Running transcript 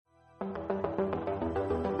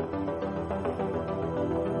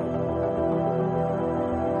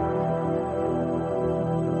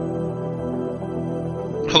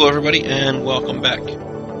Hello everybody and welcome back.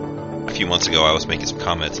 A few months ago I was making some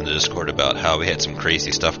comments in the Discord about how we had some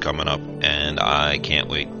crazy stuff coming up, and I can't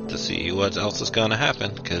wait to see what else is going to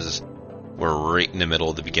happen, because we're right in the middle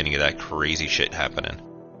of the beginning of that crazy shit happening.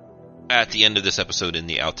 At the end of this episode, in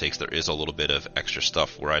the outtakes, there is a little bit of extra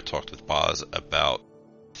stuff where I talked with Boz about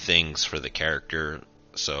things for the character,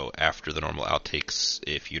 so after the normal outtakes,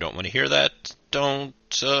 if you don't want to hear that, don't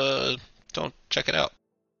check it out.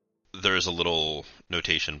 There's a little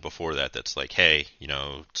notation before that that's like, hey,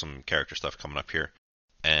 some character stuff coming up here,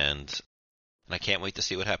 and I can't wait to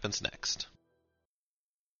see what happens next.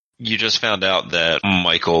 You just found out that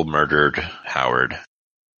Michael murdered Howard.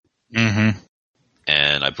 Mm-hmm.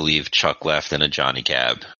 And I believe Chuck left in a Johnny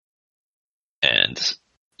cab. And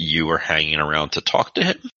you were hanging around to talk to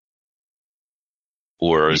him?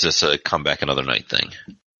 Or is this a come back another night thing?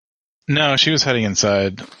 No, she was heading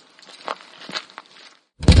inside.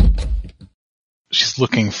 She's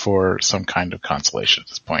looking for some kind of consolation at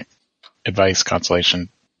this point. Advice, consolation.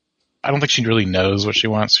 I don't think she really knows what she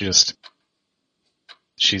wants.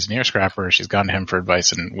 She's near Scrapper. She's gone to him for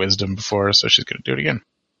advice and wisdom before, so she's going to do it again.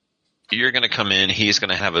 You're going to come in. He's going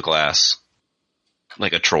to have a glass,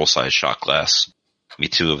 like a troll-sized shot glass. Me,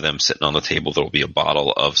 two of them sitting on the table. There will be a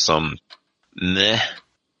bottle of some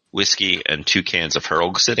whiskey and 2 cans of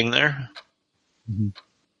Hurl sitting there. Mm-hmm.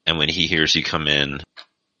 And when he hears you come in,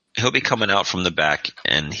 he'll be coming out from the back,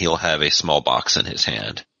 and he'll have a small box in his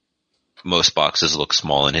hand. Most boxes look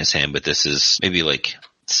small in his hand, but this is maybe like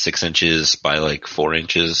 6 inches by like 4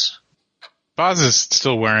 inches. Boz is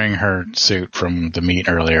still wearing her suit from the meet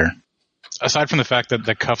earlier. Aside from the fact that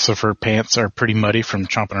the cuffs of her pants are pretty muddy from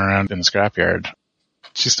chomping around in the scrapyard,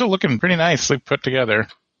 she's still looking pretty nicely put together.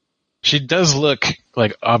 She does look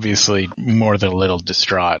like obviously more than a little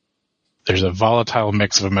distraught. There's a volatile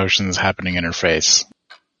mix of emotions happening in her face.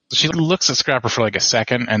 She looks at Scrapper for like a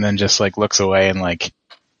second and then just like looks away and like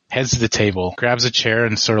heads to the table, grabs a chair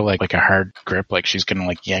and sort of like a hard grip, like she's going to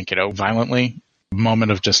like yank it out violently. A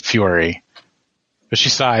moment of just fury. But she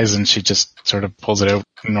sighs and she just sort of pulls it out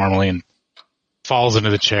normally and falls into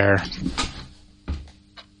the chair,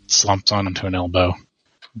 slumps onto an elbow,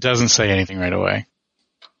 doesn't say anything right away.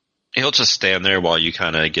 He'll just stand there while you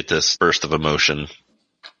kind of get this burst of emotion.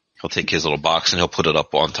 He'll take his little box and he'll put it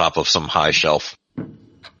up on top of some high shelf.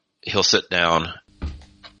 He'll sit down,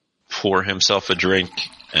 pour himself a drink,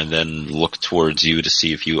 and then look towards you to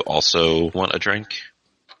see if you also want a drink.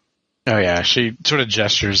 Oh yeah, she sort of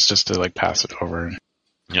gestures just to like pass it over.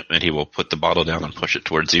 Yep, and he will put the bottle down and push it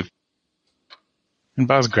towards you. And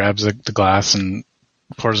Boz grabs the glass and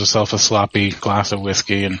pours herself a sloppy glass of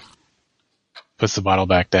whiskey and puts the bottle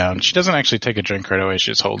back down. She doesn't actually take a drink right away.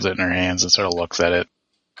 She just holds it in her hands and sort of looks at it.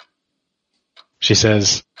 She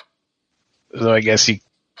says, though I guess he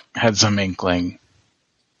had some inkling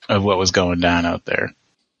of what was going down out there.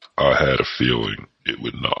 I had a feeling it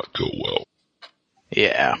would not go well.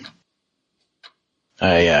 Yeah.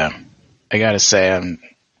 I gotta say, I'm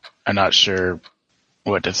not sure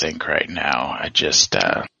what to think right now. I just,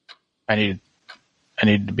 I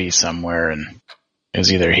need to be somewhere, and it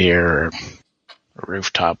was either here or a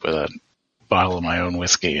rooftop with a bottle of my own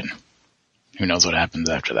whiskey, and who knows what happens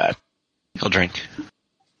after that. He'll drink.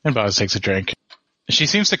 And Boz takes a drink. She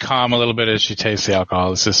seems to calm a little bit as she tastes the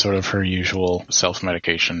alcohol. This is sort of her usual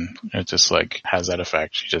self-medication. It just like has that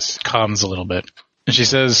effect. She just calms a little bit. And she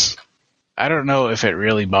says, I don't know if it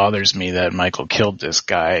really bothers me that Michael killed this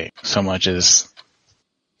guy so much as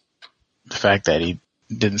the fact that he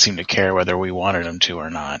didn't seem to care whether we wanted him to or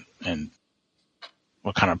not, and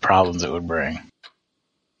what kind of problems it would bring.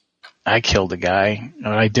 I killed a guy, and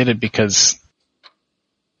I did it because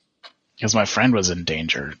my friend was in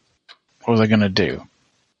danger. What was I going to do?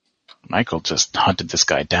 Michael just hunted this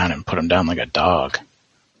guy down and put him down like a dog.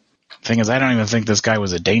 Thing is, I don't even think this guy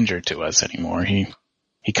was a danger to us anymore. He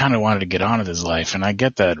kind of wanted to get on with his life, and I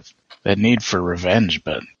get that need for revenge,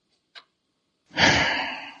 but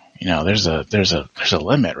there's a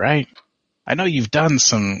limit, right? I know you've done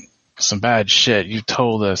some bad shit. You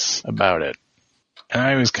told us about it, and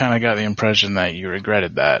I always kind of got the impression that you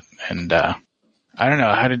regretted that. And I don't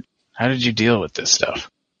know, how did you deal with this stuff?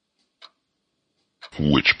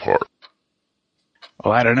 Which part?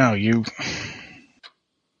 Well, I don't know.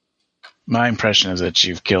 My impression is that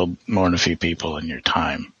you've killed more than a few people in your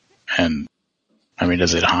time. And, I mean,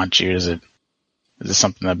 does it haunt you? Is it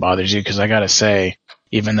something that bothers you? Because I gotta say,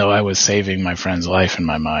 even though I was saving my friend's life in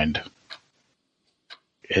my mind,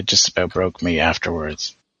 it just about broke me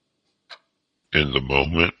afterwards. In the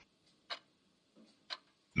moment?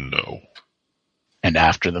 No. And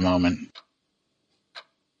after the moment?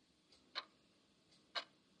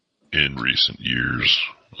 In recent years,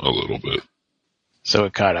 a little bit. So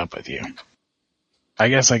it caught up with you. I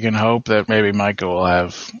guess I can hope that maybe Michael will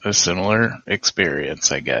have a similar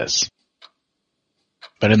experience, I guess.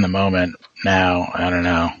 But in the moment, now, I don't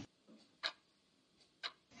know.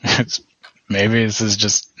 Maybe this is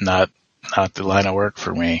just not the line of work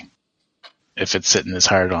for me, if it's sitting this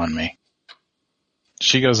hard on me.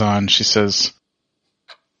 She goes on, she says,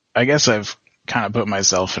 I guess I've kind of put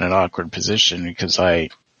myself in an awkward position because I'm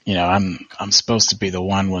supposed to be the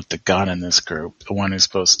one with the gun in this group, the one who's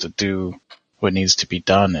supposed to do what needs to be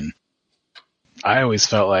done, and I always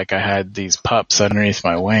felt like I had these pups underneath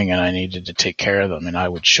my wing and I needed to take care of them, and I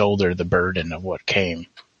would shoulder the burden of what came.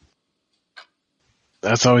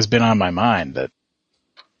 That's always been on my mind, that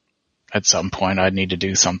at some point I'd need to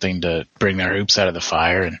do something to bring their hoops out of the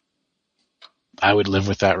fire, and I would live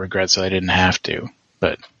with that regret so I didn't have to.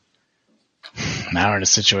 But now we're in a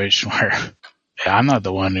situation where I'm not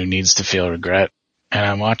the one who needs to feel regret, and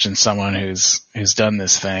I'm watching someone who's done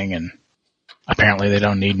this thing, and apparently they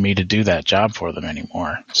don't need me to do that job for them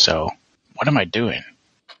anymore. So what am I doing?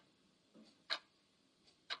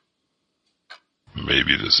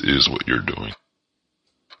 Maybe this is what you're doing.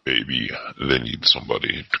 Maybe they need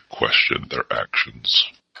somebody to question their actions.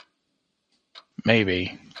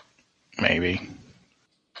 Maybe.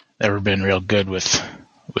 Never been real good with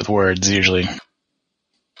words usually.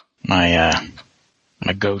 My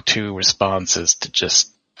go-to response is to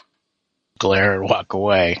just glare and walk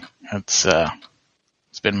away. It's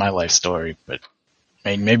been my life story, but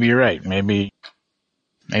maybe you're right. Maybe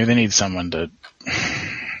they need someone to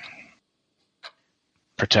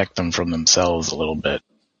protect them from themselves a little bit.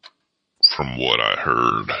 From what I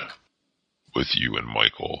heard with you and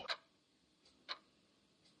Michael,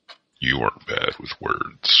 you weren't bad with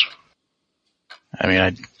words. I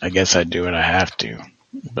mean, I guess I do what I have to,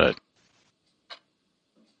 but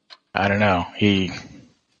I don't know. He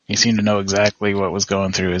seemed to know exactly what was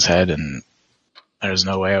going through his head, and there's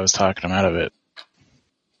no way I was talking him out of it.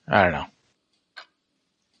 I don't know.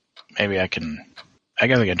 Maybe I guess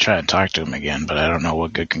I can try and talk to him again, but I don't know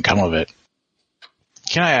what good can come of it.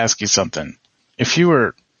 Can I ask you something? If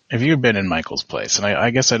you had been in Michael's place, and I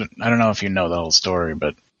guess I don't know if you know the whole story,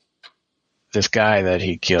 but this guy that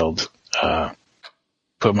he killed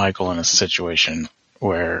put Michael in a situation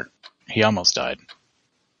where he almost died.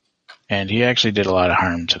 And he actually did a lot of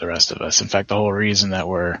harm to the rest of us. In fact, the whole reason that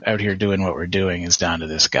we're out here doing what we're doing is down to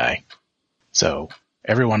this guy. So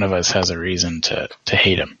every one of us has a reason to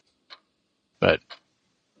hate him. But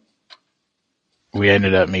we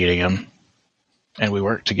ended up meeting him, and we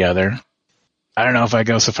worked together. I don't know if I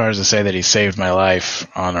go so far as to say that he saved my life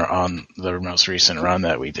on the most recent run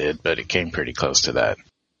that we did, but it came pretty close to that.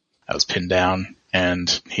 I was pinned down,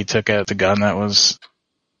 and he took out the gun that was,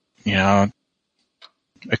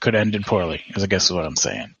 it could have ended poorly, I guess is what I'm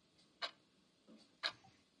saying.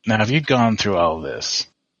 Now, if you'd gone through all of this,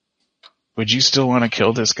 would you still want to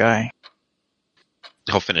kill this guy?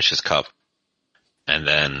 He'll finish his cup and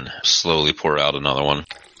then slowly pour out another one.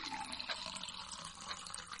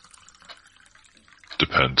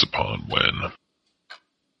 Depends upon when.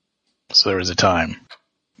 So there was a time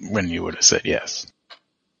when you would have said yes.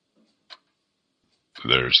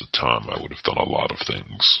 There's a time I would have done a lot of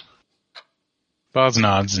things. Boz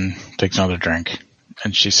nods and takes another drink,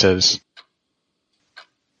 and she says,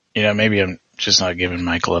 maybe I'm just not giving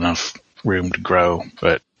Michael enough room to grow,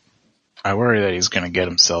 but I worry that he's going to get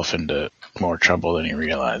himself into more trouble than he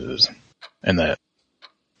realizes, and that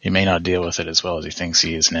he may not deal with it as well as he thinks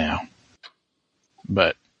he is now.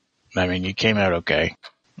 But, you came out okay.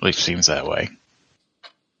 At least seems that way.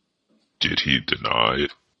 Did he deny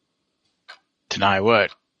it? Deny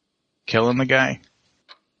what? Killing the guy?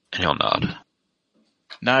 And he'll nod.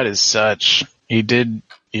 Not as such. He didn't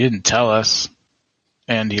tell us,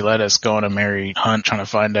 and he let us go on a merry hunt trying to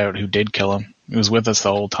find out who did kill him. He was with us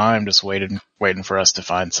the whole time, just waiting for us to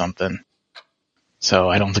find something. So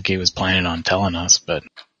I don't think he was planning on telling us, but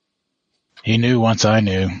he knew once I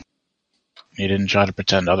knew. He didn't try to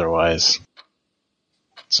pretend otherwise.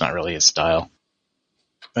 It's not really his style.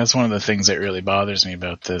 That's one of the things that really bothers me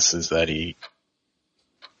about this, is that I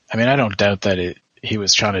don't doubt that he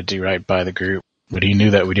was trying to do right by the group, but he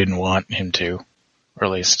knew that we didn't want him to, or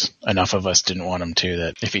at least enough of us didn't want him to,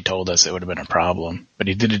 that if he told us it would have been a problem. But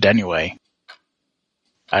he did it anyway.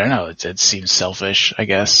 I don't know, it seems selfish, I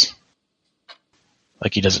guess.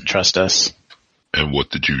 Like he doesn't trust us. And what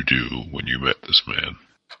did you do when you met this man?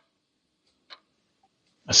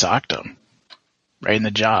 I socked him. Right in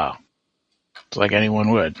the jaw. It's like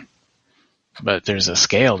anyone would. But there's a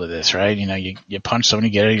scale to this, right? You punch someone,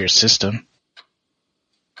 you get out of your system.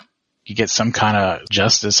 You get some kind of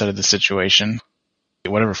justice out of the situation.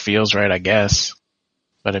 whatever feels right, I guess.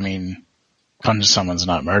 But I mean, punching someone's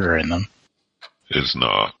not murdering them. It's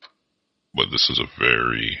not. But this is a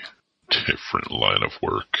very different line of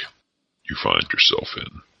work you find yourself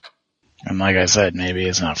in. And like I said, maybe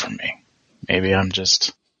it's not for me. Maybe I'm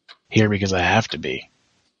just here because I have to be.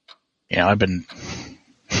 You know, I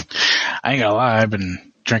ain't gonna lie, I've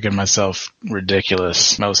been drinking myself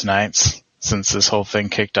ridiculous most nights since this whole thing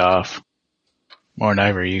kicked off. More than I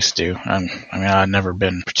ever used to. I've never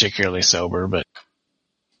been particularly sober, but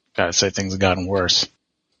gotta say things have gotten worse.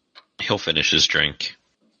 He'll finish his drink,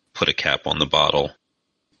 put a cap on the bottle,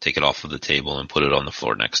 take it off of the table, and put it on the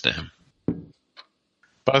floor next to him.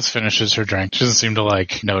 Buzz finishes her drink. She doesn't seem to,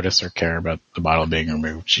 notice or care about the bottle being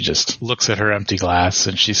removed. She just looks at her empty glass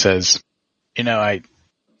and she says, you know,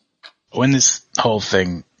 when this whole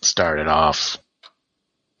thing started off,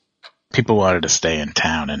 people wanted to stay in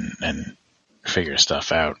town and figure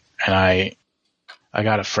stuff out. And I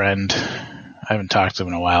got a friend, I haven't talked to him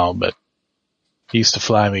in a while, but he used to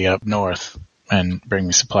fly me up north and bring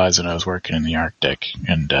me supplies when I was working in the Arctic.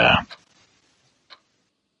 And I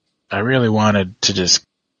really wanted to just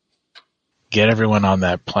get everyone on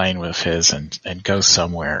that plane with his and go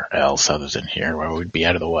somewhere else other than here where we'd be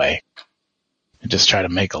out of the way and just try to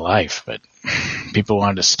make a life. But people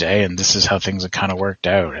wanted to stay, and this is how things have kind of worked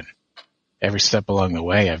out. And every step along the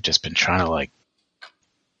way, I've just been trying to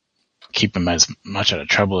keep them as much out of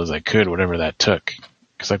trouble as I could, whatever that took.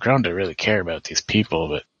 Because I've grown to really care about these people,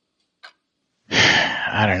 but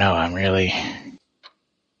I don't know. I'm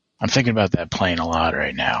thinking about that plane a lot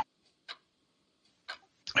right now.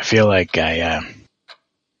 I feel like am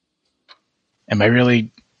I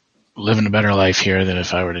really living a better life here than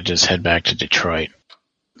if I were to just head back to Detroit?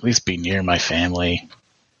 At least be near my family.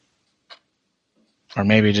 Or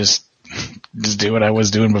maybe just do what I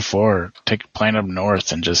was doing before. Take a plane up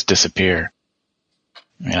north and just disappear.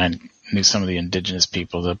 I mean, I knew some of the indigenous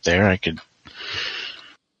peoples up there. I could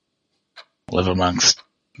live amongst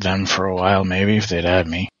them for a while, maybe, if they'd have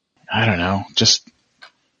me. I don't know. Just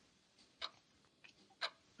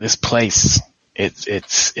this place,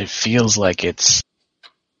 it feels like it's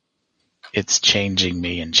changing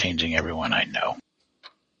me and changing everyone I know.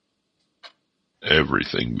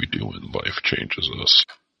 Everything we do in life changes us.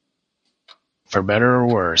 For better or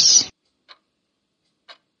worse.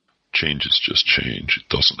 Change is just change. It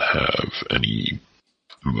doesn't have any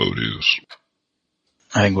motives.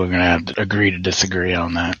 I think we're going to have to agree to disagree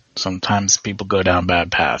on that. Sometimes people go down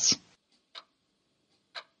bad paths.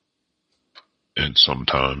 And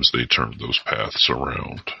sometimes they turn those paths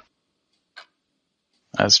around.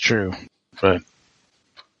 That's true, but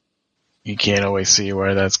you can't always see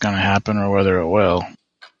where that's going to happen or whether it will.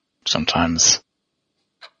 Sometimes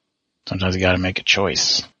you got to make a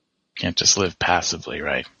choice. You can't just live passively,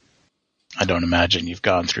 right? I don't imagine you've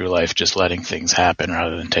gone through life just letting things happen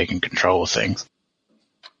rather than taking control of things.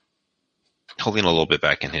 He'll lean a little bit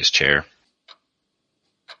back in his chair.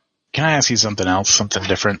 Can I ask you something else, something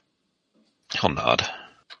different? He'll nod.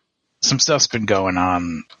 Some stuff's been going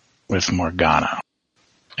on with Morgana.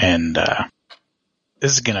 And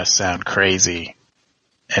this is going to sound crazy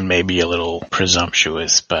and maybe a little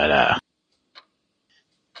presumptuous, but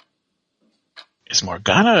is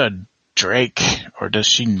Morgana a Drake, or does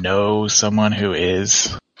she know someone who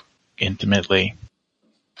is intimately?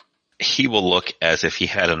 He will look as if he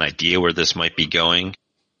had an idea where this might be going,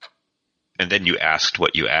 and then you asked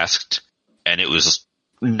what you asked, and it was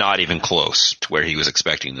not even close to where he was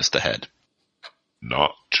expecting this to head.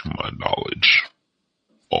 Not to my knowledge.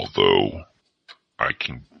 Although, I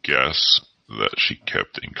can guess that she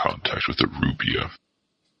kept in contact with Arubia.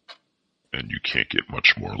 And you can't get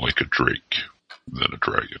much more like a Drake than a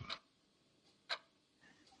dragon.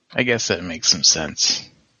 I guess that makes some sense.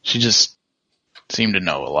 She just seemed to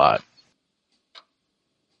know a lot.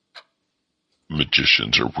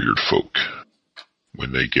 Magicians are weird folk.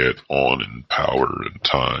 When they get on in power and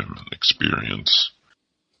time and experience,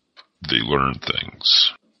 they learn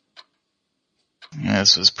things.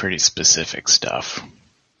 This was pretty specific stuff.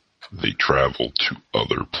 They travel to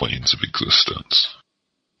other planes of existence.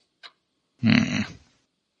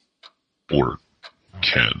 Or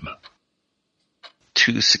can.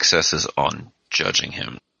 2 successes on judging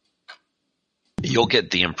him. You'll get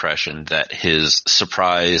the impression that his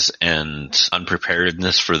surprise and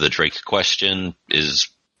unpreparedness for the Drake question is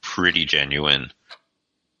pretty genuine.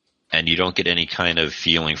 And you don't get any kind of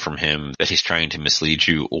feeling from him that he's trying to mislead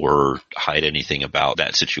you or hide anything about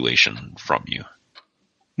that situation from you.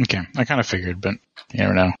 Okay, I kind of figured, but you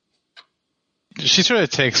never know. She sort of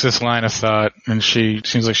takes this line of thought, and she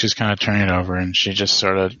seems like she's kind of turning it over, and she just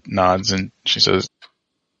sort of nods, and she says,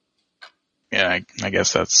 Yeah, I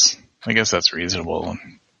guess that's reasonable.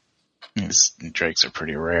 These drakes are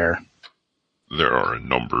pretty rare. There are a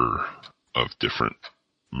number of different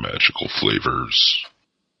magical flavors.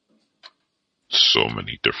 So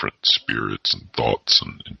many different spirits and thoughts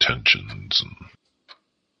and intentions and...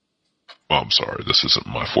 Well, I'm sorry, this isn't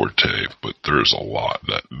my forte, but there's a lot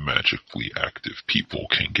that magically active people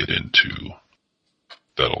can get into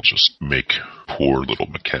that'll just make poor little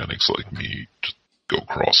mechanics like me just go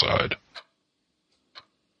cross-eyed.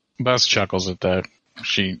 Buzz chuckles at that.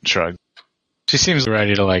 She shrugs. She seems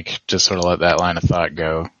ready to, just sort of let that line of thought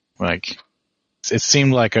go. It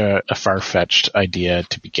seemed like a far-fetched idea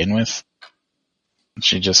to begin with.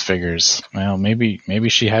 She just figures, well, maybe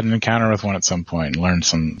she had an encounter with one at some point and learned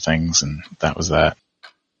some things, and that was that.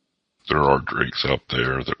 There are drakes out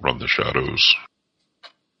there that run the shadows.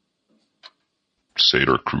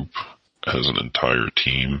 Satyr has an entire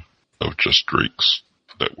team of just drakes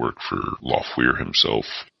that work for Lofweir himself.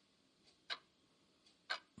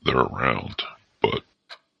 They're around, but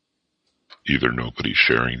either nobody's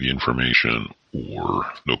sharing the information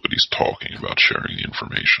or nobody's talking about sharing the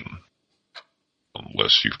information.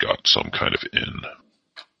 Unless you've got some kind of in.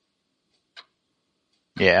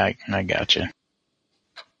 Yeah, I gotcha.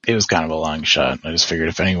 It was kind of a long shot. I just figured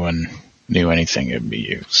if anyone knew anything, it'd be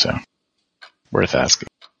you, so worth asking.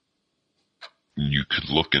 You could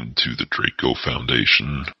look into the Draco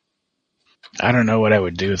Foundation. I don't know what I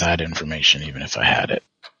would do with that information, even if I had it.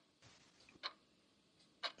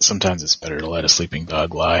 Sometimes it's better to let a sleeping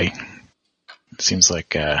dog lie. It seems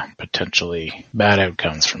like potentially bad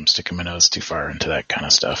outcomes from sticking my nose too far into that kind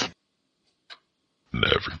of stuff.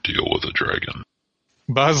 Never deal with a dragon.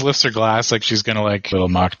 Buzz lifts her glass like she's gonna little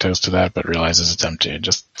mock toast to that, but realizes it's empty and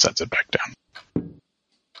just sets it back down.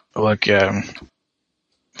 Look,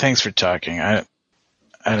 thanks for talking. I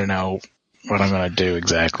don't know what I'm gonna do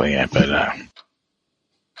exactly yet, but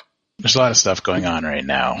there's a lot of stuff going on right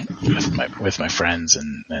now with my friends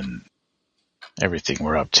and everything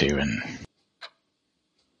we're up to, and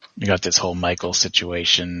you got this whole Michael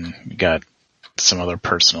situation. You got some other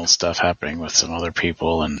personal stuff happening with some other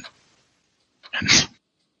people, and of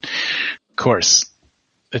course,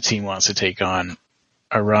 the team wants to take on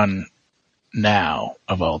a run now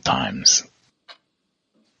of all times.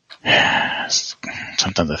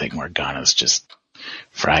 Sometimes I think Morgana's just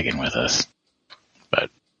fragging with us,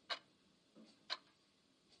 but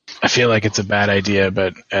I feel like it's a bad idea.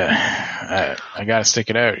 But I gotta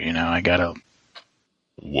stick it out. I gotta.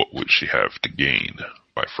 What would she have to gain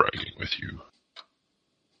by fragging with you?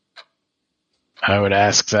 I would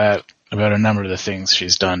ask that about a number of the things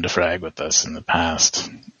she's done to frag with us in the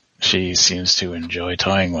past. She seems to enjoy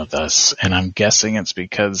toying with us, and I'm guessing it's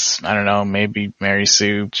because, I don't know, maybe Mary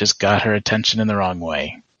Sue just got her attention in the wrong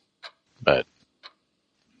way. But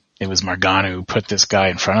it was Morgana who put this guy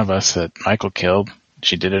in front of us that Michael killed.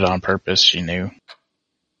 She did it on purpose, she knew.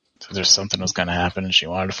 So there's something was going to happen, and she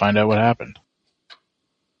wanted to find out what happened.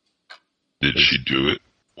 Did she do it,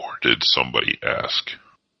 or did somebody ask?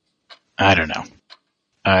 I don't know.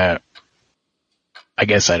 I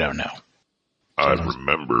guess I don't know. I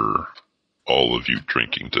remember all of you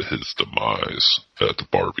drinking to his demise at the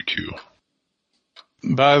barbecue.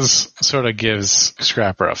 Buzz sort of gives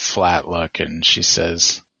Scrapper a flat look, and she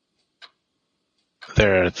says,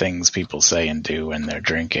 there are things people say and do when they're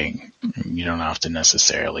drinking. You don't have to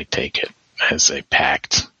necessarily take it as a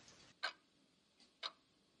pact.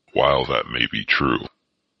 While that may be true,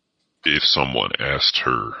 if someone asked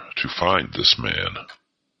her to find this man,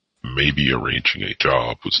 maybe arranging a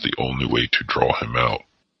job was the only way to draw him out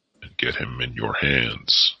and get him in your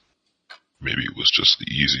hands. Maybe it was just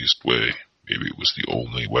the easiest way. Maybe it was the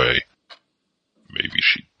only way. Maybe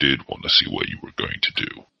she did want to see what you were going to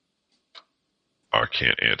do. I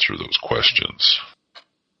can't answer those questions.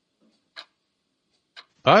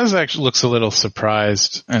 Buzz actually looks a little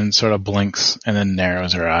surprised and sort of blinks and then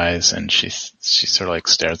narrows her eyes, and she sort of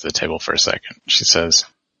stares at the table for a second. She says,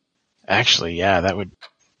 actually, yeah, that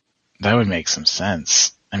would make some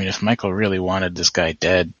sense. I mean, if Michael really wanted this guy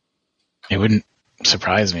dead, it wouldn't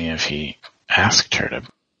surprise me if he asked her to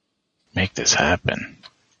make this happen.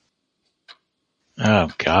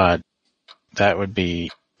 Oh, God. That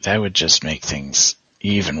would just make things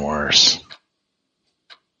even worse.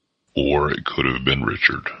 Or it could have been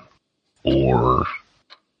Richard. Or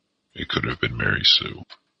it could have been Mary Sue.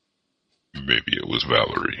 Maybe it was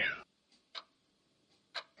Valerie.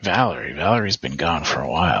 Valerie's been gone for a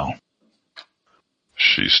while.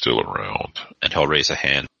 She's still around. And he'll raise a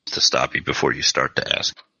hand to stop you before you start to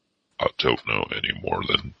ask. I don't know any more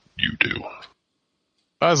than you do.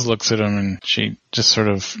 Buzz looks at him and she just sort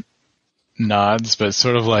of nods, but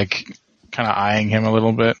sort of kind of eyeing him a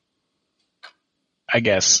little bit. I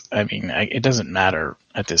guess, it doesn't matter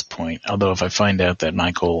at this point. Although if I find out that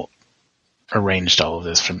Michael arranged all of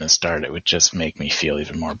this from the start, it would just make me feel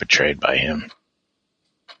even more betrayed by him.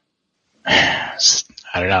 I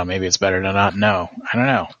don't know. Maybe it's better to not know. I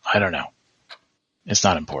don't know. It's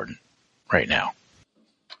not important right now.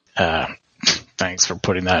 Thanks for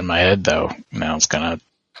putting that in my head, though. Now it's gonna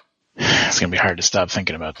be hard to stop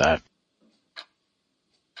thinking about that.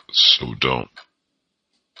 So don't.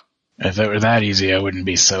 If it were that easy, I wouldn't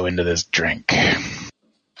be so into this drink.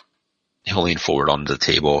 He'll lean forward onto the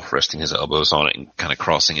table, resting his elbows on it and kind of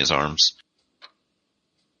crossing his arms.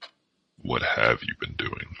 What have you been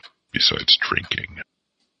doing besides drinking?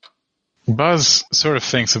 Buzz sort of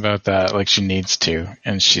thinks about that like she needs to,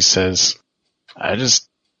 and she says, I just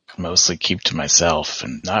mostly keep to myself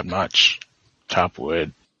and not much. Chop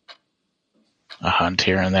wood. A hunt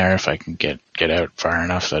here and there if I can get out far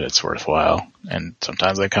enough that it's worthwhile. And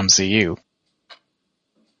sometimes I come see you.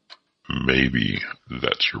 Maybe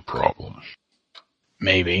that's your problem.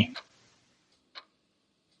 Maybe.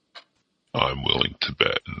 I'm willing to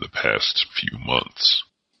bet in the past few months,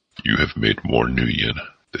 you have made more Nuyen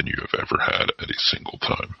than you have ever had at a single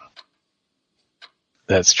time.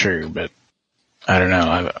 That's true, but I don't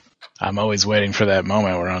know. I'm always waiting for that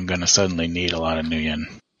moment where I'm going to suddenly need a lot of Nuyen.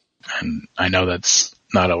 And I know that's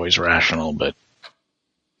not always rational, but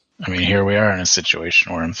here we are in a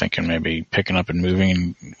situation where I'm thinking maybe picking up and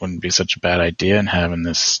moving wouldn't be such a bad idea, and having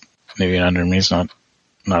this Nuyen under me is not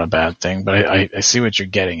a bad thing. But I see what you're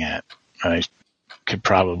getting at. I could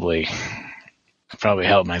probably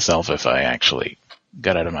help myself if I actually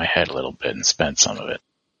got out of my head a little bit and spent some of it.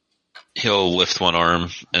 He'll lift one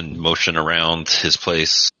arm and motion around his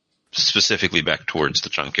place, specifically back towards the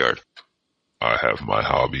junkyard. I have my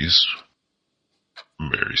hobbies.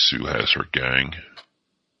 Mary Sue has her gang.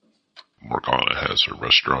 Morgana has her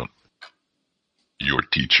restaurant. Your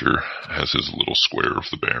teacher has his little square of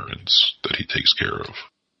the Barrens that he takes care of.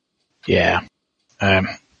 Yeah.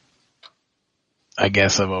 I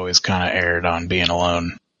guess I've always kind of erred on being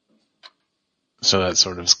alone. So that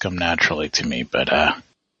sort of has come naturally to me, but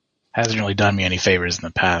hasn't really done me any favors in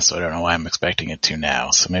the past, so I don't know why I'm expecting it to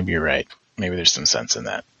now. So maybe you're right. Maybe there's some sense in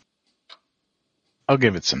that. I'll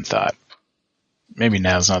give it some thought. Maybe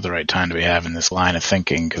now's not the right time to be having this line of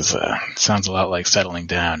thinking, because it sounds a lot like settling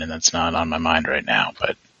down, and that's not on my mind right now,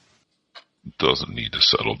 but... Doesn't need to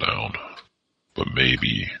settle down, but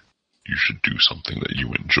maybe you should do something that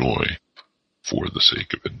you enjoy for the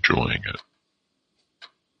sake of enjoying it.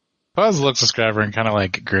 Buzz looks at Scrapper and kind of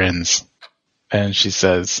like grins, and she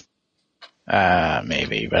says,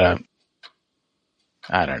 maybe, but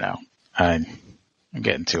I don't know. I'm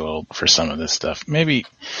getting too old for some of this stuff. Maybe...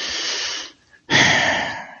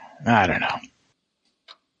 I don't know.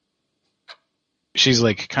 She's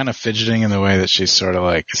like kind of fidgeting in the way that she's sort of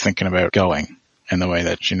like thinking about going in the way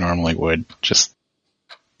that she normally would just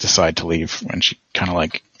decide to leave when she kind of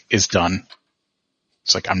like is done.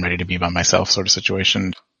 It's like, I'm ready to be by myself sort of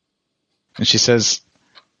situation. And she says,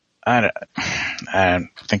 I'm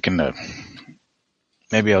thinking that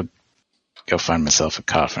maybe I'll go find myself a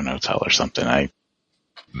coffin hotel or something.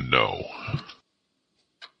 No.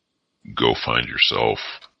 Go find yourself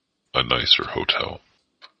a nicer hotel.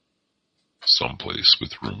 Someplace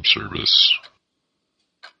with room service.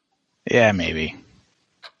 Yeah, maybe.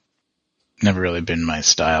 Never really been my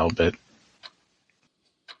style, but...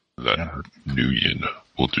 That Nuyen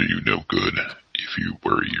will do you no good if you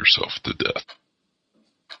worry yourself to death.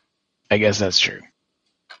 I guess that's true.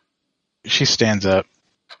 She stands up.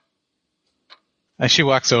 As she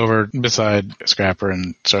walks over beside Scrapper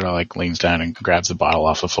and sort of like leans down and grabs the bottle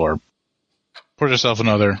off the floor. Pours herself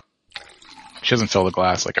another. She doesn't fill the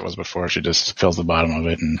glass like it was before. She just fills the bottom of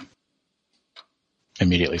it and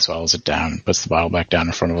immediately swallows it down and puts the bottle back down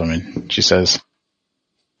in front of him. And she says,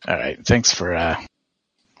 all right, thanks for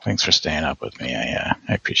staying up with me. I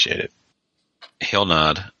appreciate it. He'll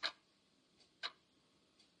nod.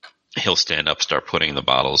 He'll stand up, start putting the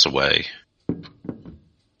bottles away.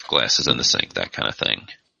 Glasses in the sink, that kind of thing.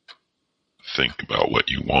 Think about what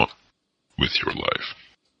you want with your life.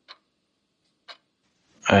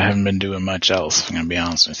 I haven't been doing much else, I'm going to be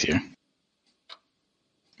honest with you.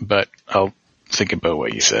 But I'll think about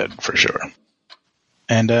what you said, for sure.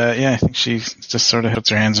 And, I think she just sort of puts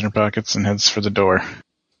her hands in her pockets and heads for the door.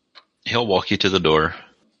 He'll walk you to the door,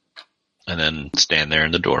 and then stand there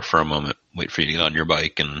in the door for a moment, wait for you to get on your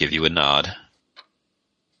bike, and give you a nod.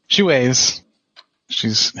 She waves.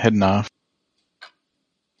 She's heading off.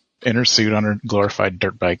 In her suit on her glorified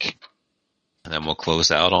dirt bike. And then we'll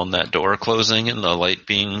close out on that door closing and the light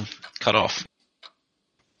being cut off.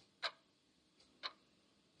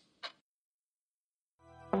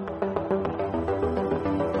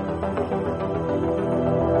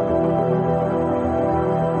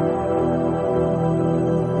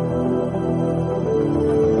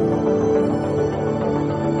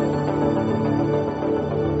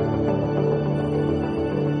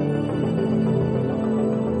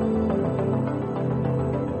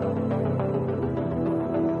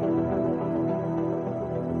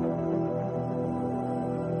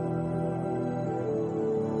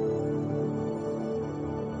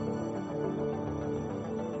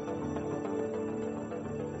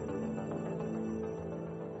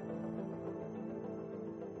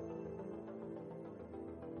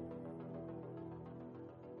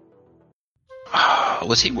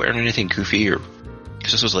 Was he wearing anything goofy, or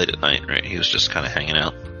because this was late at night, right? He was just kind of hanging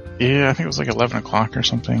out. Yeah, I think it was like 11 o'clock or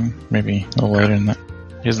something. Maybe a little later than that.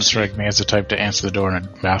 He doesn't strike me as the type to answer the door in a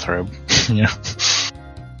bathrobe, you know?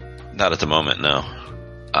 Not at the moment, no.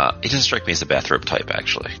 He doesn't strike me as a bathrobe type,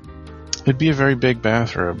 actually. It'd be a very big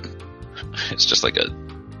bathrobe. It's just like a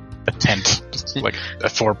tent, just like a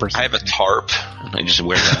 4%. I have a tarp, and I just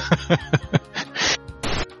wear that.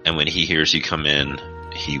 And when he hears you come in,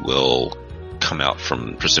 he will come out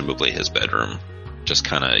from presumably his bedroom, just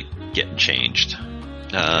kind of getting changed.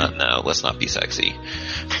 No, let's not be sexy.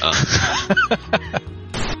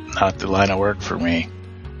 Not the line of work for me.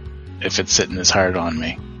 If it's sitting this hard on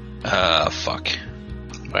me. Fuck.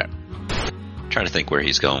 But Trying to think where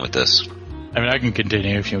he's going with this. I mean, I can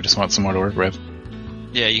continue if you just want some more to work with.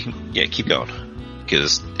 Yeah, you can. Yeah, keep going.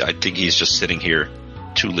 Because I think he's just sitting here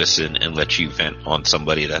to listen and let you vent on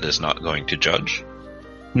somebody that is not going to judge.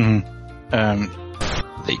 Mm-hmm.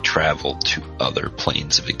 They travel to other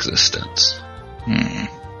planes of existence.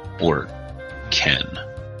 Or can.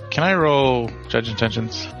 Can I roll Judge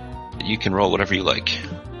Intentions? You can roll whatever you like.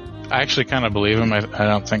 I actually kind of believe him. I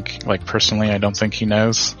don't think, like, personally, I don't think he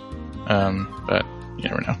knows. But you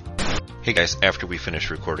never know. Hey guys, after we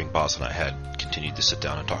finished recording, Boz and I had continued to sit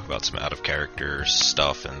down and talk about some out-of-character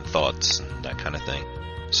stuff and thoughts and that kind of thing.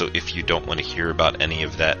 So if you don't want to hear about any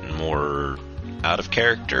of that and more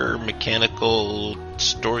out-of-character, mechanical,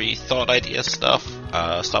 story, thought, idea stuff,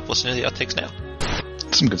 stop listening to the outtakes now.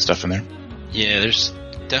 Some good stuff in there. Yeah, there's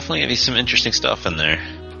definitely going to be some interesting stuff in there.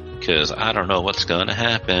 Because I don't know what's going to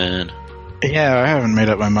happen. Yeah, I haven't made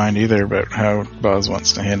up my mind either about how Boz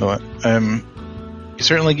wants to handle it. You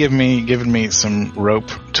certainly given me some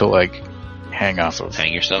rope to, like, hang off of.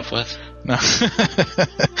 Hang yourself with? No.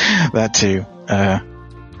 That too.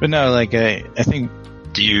 But no, like, I think...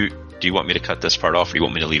 Do you want me to cut this part off, or do you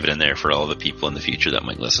want me to leave it in there for all the people in the future that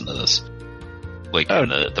might listen to this? Like, in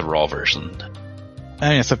the raw version? I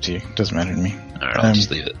mean, it's up to you. It doesn't matter to me. Alright, I'll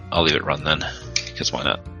just leave it. I'll leave it run then. Because why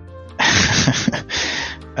not?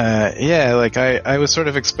 Yeah, like, I was sort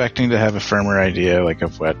of expecting to have a firmer idea, like,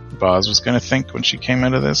 of what Boz was going to think when she came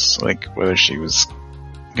out of this. Like, whether she was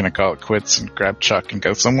going to call it quits and grab Chuck and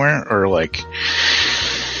go somewhere, or, like...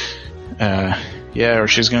 or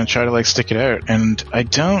she's going to try to, like, stick it out. And I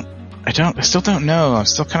still don't know. I'm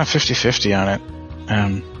still kind of 50-50 on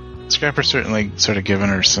it. Scrapper's certainly sort of given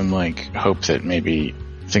her some, like, hope that maybe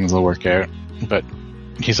things will work out. But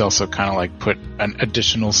he's also kind of, like, put an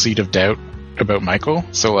additional seed of doubt about Michael.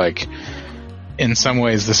 So, like, in some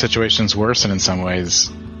ways the situation's worse, and in some ways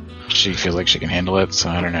she feels like she can handle it. So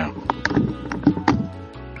I don't know.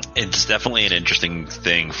 It's definitely an interesting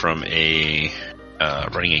thing from a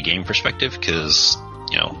running a game perspective, because,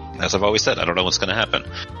 you know, as I've always said, I don't know what's going to happen.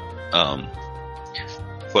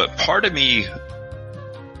 But part of me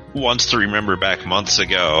wants to remember back months and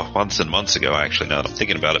months ago, actually, now that I'm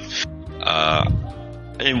thinking about it.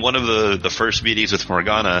 In one of the first meetings with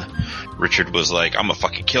Morgana, Richard was like, I'm gonna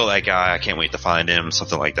fucking kill that guy, I can't wait to find him,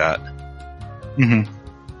 something like that. Mm-hmm.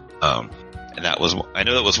 And I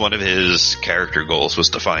know that was one of his character goals, was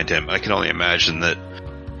to find him. I can only imagine that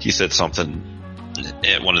he said something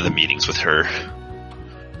at one of the meetings with her.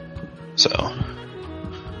 So,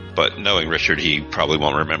 but knowing Richard, he probably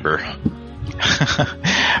won't remember.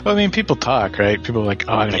 Well, I mean, people talk, right? People are like,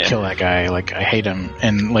 oh, I'm going to kill that guy. Like, I hate him.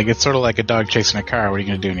 And, like, it's sort of like a dog chasing a car. What are you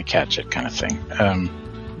going to do when you catch it, kind of thing.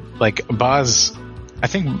 Like, Boz, I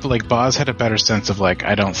think, like, Boz had a better sense of, like,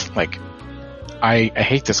 I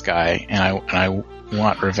hate this guy, and I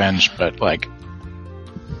want revenge, but, like,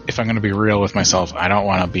 if I'm going to be real with myself, I don't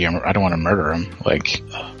want to murder him. Like,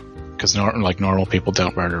 because normal people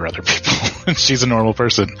don't murder other people. And she's a normal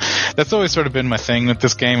person. That's always sort of been my thing with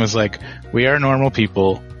this game, is like, we are normal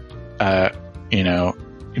people. You know,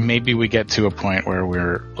 maybe we get to a point where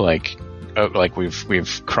we're like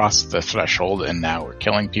we've crossed the threshold, and now we're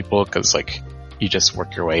killing people, because, like, you just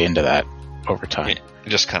work your way into that over time. It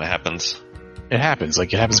just kind of happens. It happens.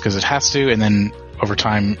 Like, it happens because it has to, and then over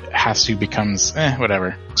time, has to becomes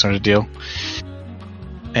whatever sort of deal.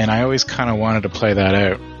 And I always kind of wanted to play that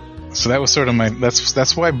out. So that was sort of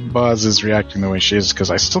that's why Boz is reacting the way she is, because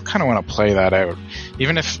I still kind of want to play that out.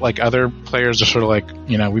 Even if, like, other players are sort of like,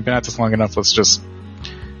 you know, we've been at this long enough, let's just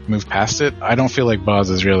move past it. I don't feel like Boz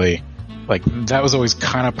is really, like, that was always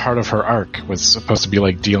kind of part of her arc, was supposed to be,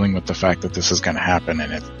 like, dealing with the fact that this is going to happen,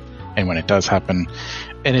 and when it does happen,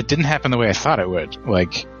 and it didn't happen the way I thought it would.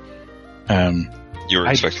 Like, you were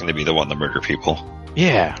expecting to be the one to murder people.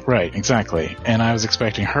 Yeah, right, exactly. And I was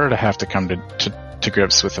expecting her to have to come to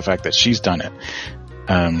grips with the fact that she's done it.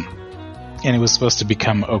 and it was supposed to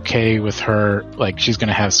become okay with her, like she's going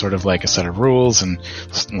to have sort of like a set of rules, and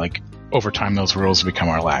like over time those rules become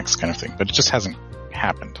more lax kind of thing, but it just hasn't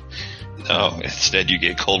happened. No, instead you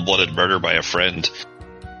get cold-blooded murder by a friend.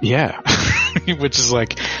 Yeah. Which is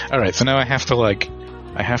like, all right, so now I have to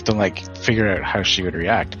figure out how she would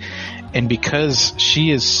react. And because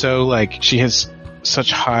she is so like, she has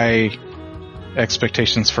such high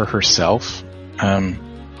expectations for herself, and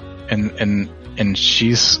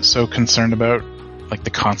she's so concerned about like the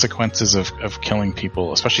consequences of killing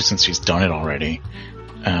people, especially since she's done it already.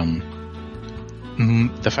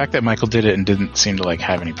 The fact that Michael did it and didn't seem to like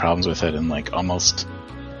have any problems with it, and like almost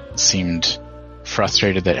seemed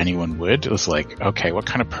frustrated that anyone would, it was like, okay, what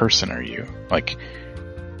kind of person are you? Like,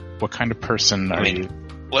 what kind of person are you?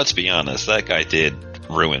 Let's be honest, that guy did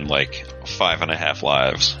ruin like 5.5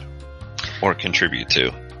 lives, or contribute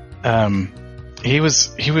to. He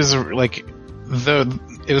was like,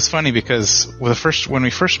 it was funny because when we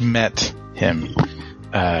first met him,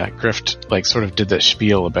 Grift like sort of did that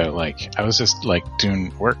spiel about like, I was just like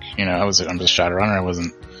doing work, you know, I'm just Shadowrunner. I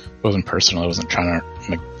wasn't personal. I wasn't trying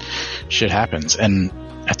to, like, shit happens. And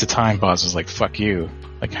at the time, Boz was like, fuck you.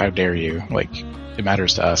 Like, how dare you? Like, it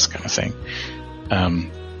matters to us kind of thing.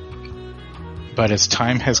 But as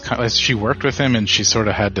time has come, as she worked with him and she sort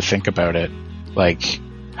of had to think about it, like,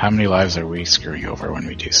 how many lives are we screwing over when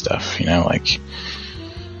we do stuff? You know, like,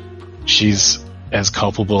 she's as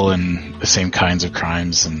culpable in the same kinds of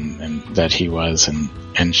crimes and that he was.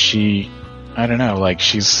 And she, I don't know, like,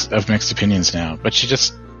 she's of mixed opinions now, but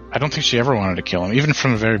I don't think she ever wanted to kill him. Even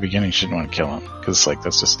from the very beginning, she didn't want to kill him. Because, like,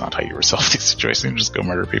 that's just not how you resolve these situations. You just go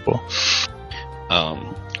murder people.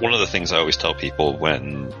 One of the things I always tell people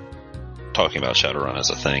when talking about Shadowrun as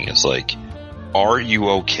a thing is, like, are you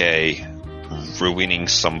okay ruining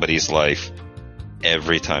somebody's life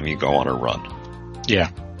every time you go on a run? Yeah.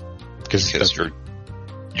 Because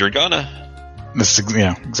you're gonna.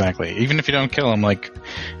 Yeah, exactly. Even if you don't kill him, like,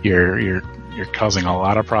 you're causing a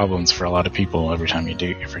lot of problems for a lot of people every time you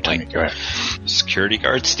go out. Security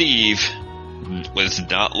guard Steve was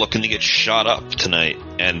not looking to get shot up tonight,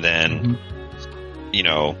 and then, you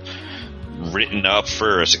know, written up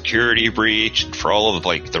for a security breach and for all of,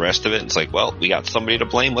 like, the rest of it. It's like, well, we got somebody to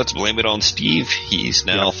blame. Let's blame it on Steve. He's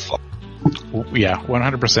now Yeah,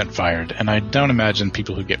 100% fired. And I don't imagine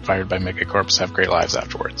people who get fired by Megacorps have great lives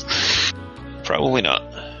afterwards. Probably not.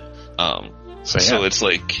 So it's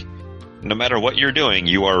like, no matter what you're doing,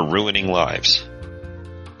 you are ruining lives.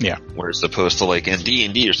 Yeah. Whereas opposed to, like, in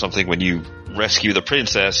D&D or something, when you rescue the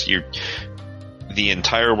princess, the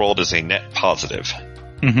entire world is a net positive.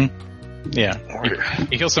 Mm-hmm. Yeah.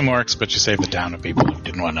 You kill some orcs, but you save the town of people who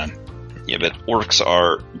didn't want none. Yeah, but orcs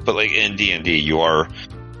but like in D&D,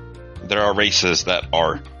 there are races that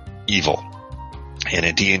are evil. And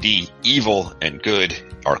in D&D, evil and good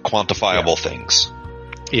are quantifiable things.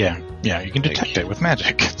 Yeah, you can detect it with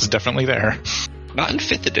magic. It's definitely there. Not in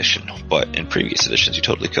 5th edition, but in previous editions you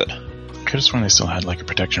totally could. Could have sworn they still had like a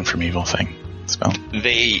protection from evil thing spell.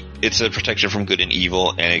 It's a protection from good and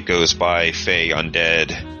evil, and it goes by Fey, Undead,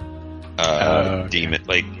 Demon.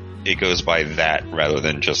 Like, it goes by that rather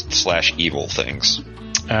than just /evil things.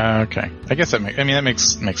 Okay. I guess that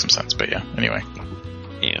makes some sense, but yeah, anyway.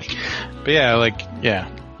 Yeah. But yeah, like, yeah.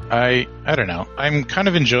 I don't know. I'm kind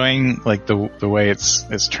of enjoying, like, the way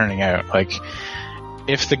it's turning out. Like,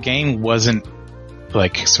 if the game wasn't,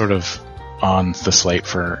 like, sort of on the slate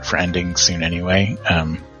for ending soon anyway,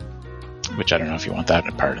 which I don't know if you want that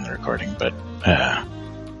part in the recording, but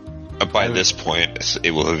by this point,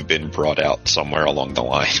 it will have been brought out somewhere along the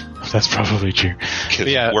line. That's probably true.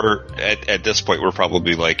 Because we're at this point, we're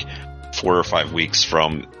probably like 4 or 5 weeks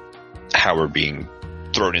from Howard being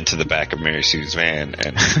thrown into the back of Mary Sue's van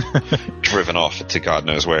and driven off to God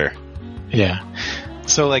knows where. Yeah.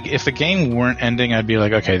 So, like, if the game weren't ending, I'd be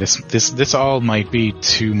like, okay, this all might be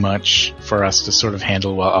too much for us to sort of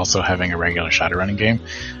handle while also having a regular Shadowrunning game.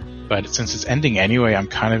 But since it's ending anyway, I'm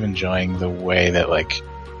kind of enjoying the way that, like,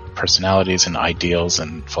 personalities and ideals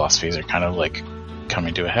and philosophies are kind of, like,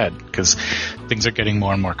 coming to a head. Because things are getting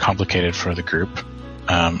more and more complicated for the group,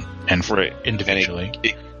 and for individually.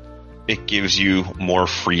 And it gives you more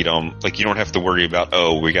freedom. Like, you don't have to worry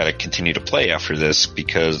about, we got to continue to play after this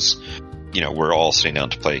because, you know, we're all sitting down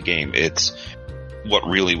to play a game. It's what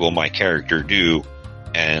really will my character do,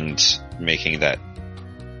 and making that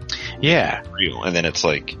real. And then it's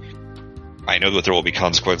like, I know that there will be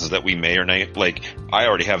consequences that we may or not, like, I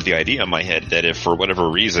already have the idea in my head that if for whatever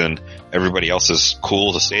reason everybody else is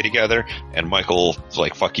cool to stay together and Michael,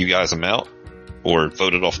 like, fuck you guys, I'm out, or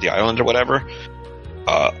voted off the island or whatever,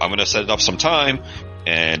 I'm going to set it up some time,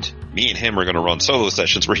 and me and him are going to run solo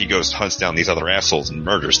sessions where he goes, hunts down these other assholes and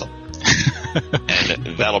murders them.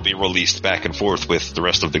 And that'll be released back and forth with the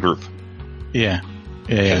rest of the group. Yeah.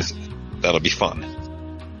 That'll be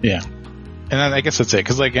fun. Yeah. And then I guess that's it,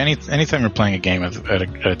 because like anytime you're playing a game at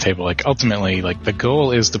a table, like ultimately, like the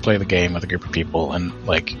goal is to play the game with a group of people, and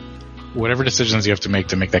like whatever decisions you have to make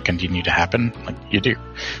that continue to happen, like you do.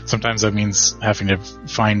 Sometimes that means having to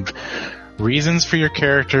find reasons for your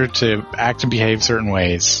character to act and behave certain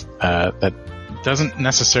ways that doesn't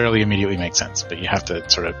necessarily immediately make sense, but you have to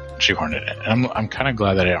sort of shoehorn it in. And I'm kind of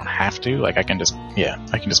glad that I don't have to. Like I can just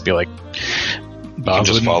be like, Boz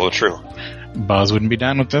just follow through. Boz wouldn't be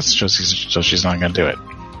down with this, so she's not going to do it.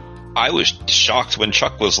 I was shocked when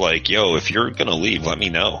Chuck was like, yo, if you're going to leave, let me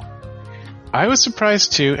know. I was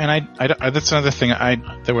surprised too, and I that's another thing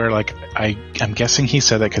I'm guessing he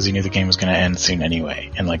said that because he knew the game was going to end soon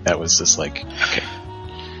anyway, and like that was just like, okay,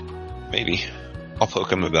 maybe I'll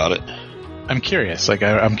poke him about it. I'm curious, like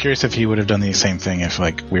I'm curious if he would have done the same thing if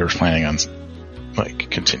like we were planning on like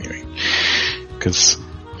continuing, because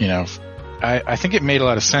I think it made a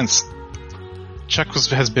lot of sense. Chuck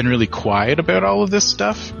has been really quiet about all of this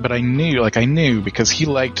stuff, but I knew because he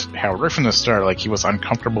liked Howard right from the start. Like he was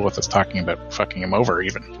uncomfortable with us talking about fucking him over,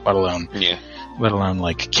 even let alone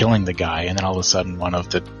like killing the guy. And then all of a sudden, one of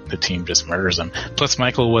the team just murders him. Plus,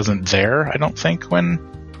 Michael wasn't there, I don't think, when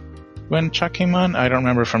Chuck came on. I don't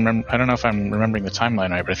know if I'm remembering the timeline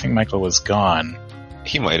right, but I think Michael was gone.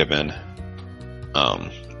 He might have been.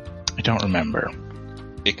 I don't remember.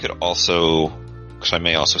 It could also, because I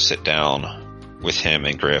may also sit down with him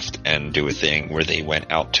and Grift and do a thing where they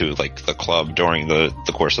went out to like the club during the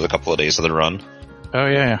course of the couple of days of the run. Oh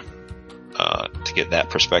yeah. To get that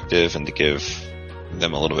perspective and to give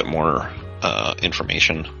them a little bit more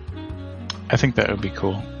information. I think that would be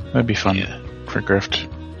cool. That'd be fun for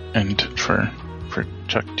Grift and for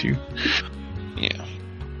Chuck too. Yeah.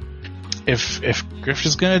 If Grift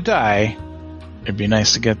is gonna die, it'd be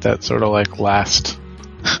nice to get that sort of like last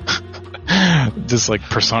just like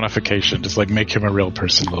personification, just like make him a real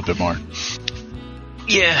person a little bit more.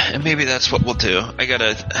 Yeah, and maybe that's what we'll do. I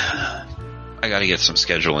gotta get some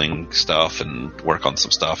scheduling stuff and work on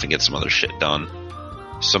some stuff and get some other shit done.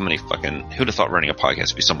 So many fucking, who'd have thought running a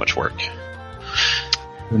podcast would be so much work?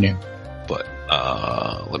 Who knew? But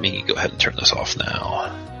let me go ahead and turn this off now.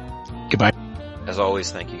 Goodbye. As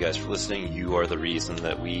always, thank you guys for listening. You are the reason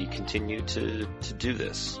that we continue to do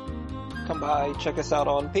this. Come by, check us out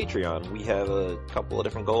on Patreon. We have a couple of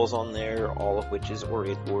different goals on there, all of which is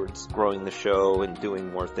oriented towards growing the show and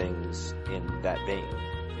doing more things in that vein.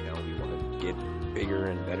 We want to get bigger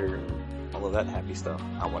and better and all of that happy stuff.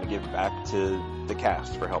 I want to give back to the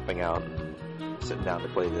cast for helping out and sitting down to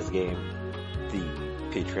play this game. The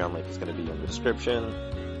Patreon link is going to be in the description.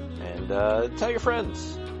 And tell your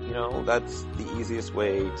friends. That's the easiest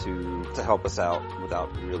way to help us out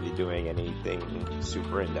without really doing anything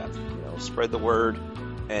super in-depth. Spread the word.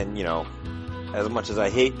 And, as much as I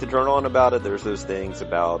hate to drone on about it, there's those things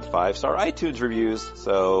about 5-star iTunes reviews,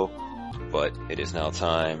 but it is now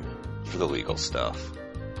time for the legal stuff.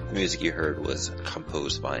 The music you heard was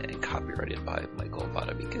composed by and copyrighted by Michael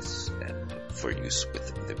Vadamikis and for use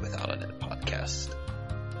with the Without a Net podcast.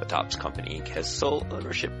 The Topps Company Inc. has sole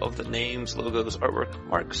ownership of the names, logos, artwork,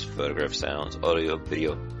 marks, photograph, sounds, audio,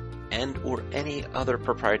 video, and or any other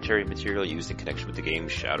proprietary material used in connection with the game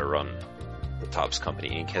Shadowrun. The Topps Company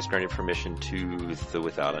Inc. has granted permission to the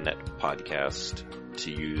Without a Net podcast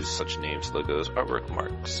to use such names, logos, artwork,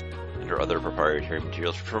 marks, and or other proprietary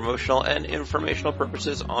materials for promotional and informational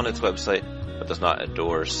purposes on its website, but does not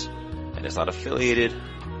endorse and is not affiliated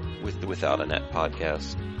with the Without a Net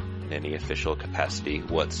podcast in any official capacity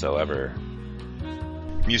whatsoever.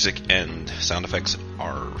 Music and sound effects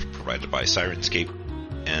are provided by Sirenscape,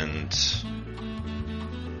 and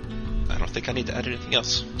I don't think I need to add anything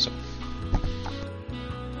else. So.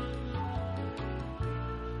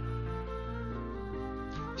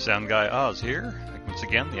 Sound Guy Oz here. Once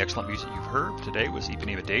again, the excellent music you've heard today was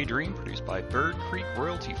Ipanema Daydream, produced by Bird Creek,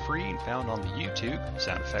 royalty-free and found on the YouTube.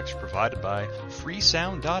 Sound effects provided by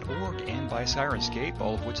freesound.org and by Sirenscape,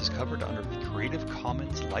 all of which is covered under the Creative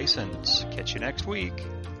Commons license. Catch you next week.